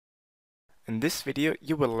In this video,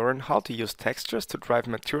 you will learn how to use textures to drive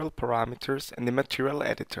material parameters in the material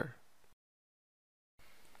editor.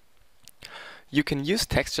 You can use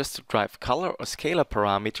textures to drive color or scalar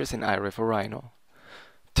parameters in Iray or Rhino.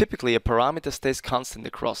 Typically, a parameter stays constant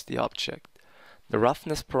across the object. The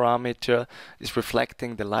roughness parameter is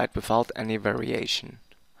reflecting the light without any variation.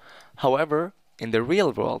 However, in the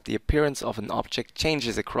real world, the appearance of an object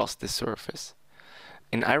changes across the surface.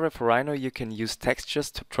 In Iray or Rhino, you can use textures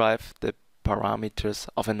to drive the parameters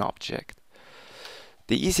of an object.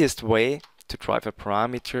 The easiest way to drive a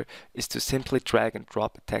parameter is to simply drag and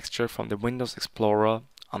drop a texture from the Windows Explorer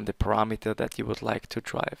on the parameter that you would like to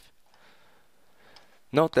drive.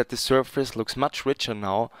 Note that the surface looks much richer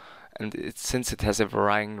now, and since it has a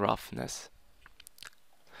varying roughness.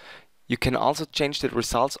 You can also change the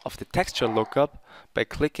results of the texture lookup by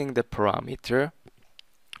clicking the parameter,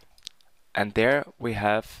 and there we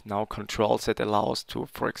have now controls that allow us to,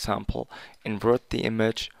 for example, invert the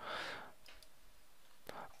image,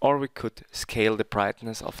 or we could scale the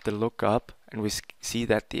brightness of the lookup, and we see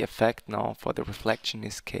that the effect now for the reflection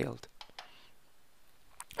is scaled.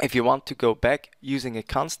 If you want to go back using a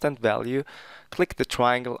constant value, click the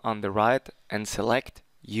triangle on the right and select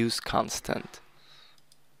Use Constant.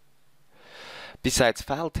 Besides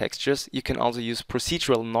file textures, you can also use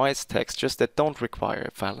procedural noise textures that don't require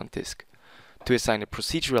a file on disk. To assign a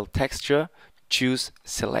procedural texture, choose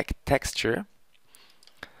Select Texture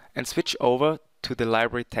and switch over to the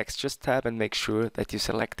Library Textures tab and make sure that you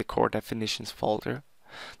select the Core Definitions folder.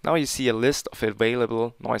 Now you see a list of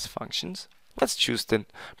available noise functions. Let's choose the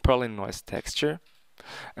Berlin noise texture.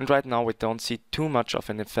 And right now we don't see too much of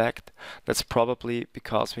an effect. That's probably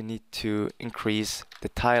because we need to increase the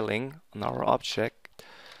tiling on our object.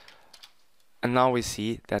 And now we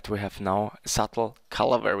see that we have now a subtle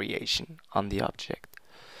color variation on the object.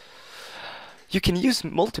 You can use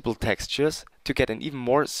multiple textures to get an even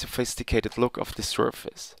more sophisticated look of the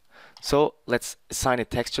surface. So let's assign a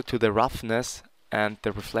texture to the roughness and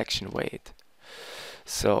the reflection weight.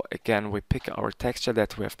 So again, we pick our texture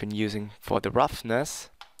that we have been using for the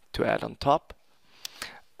roughness to add on top,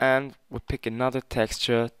 and we pick another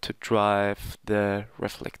texture to drive the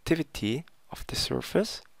reflectivity of the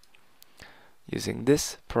surface using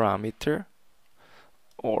this parameter.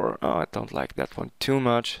 Or I don't like that one too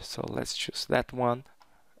much, so let's choose that one.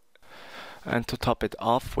 And to top it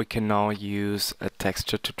off, we can now use a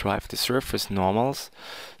texture to drive the surface normals.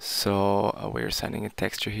 So we're assigning a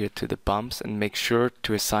texture here to the bumps, and make sure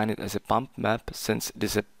to assign it as a bump map since it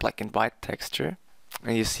is a black and white texture.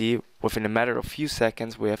 And you see, within a matter of few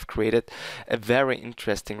seconds, we have created a very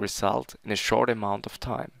interesting result in a short amount of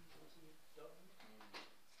time.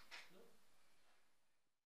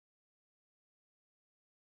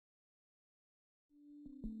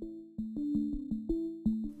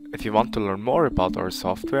 If you want to learn more about our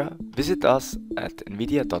software, visit us at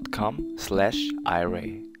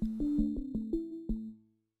nvidia.com/Iray.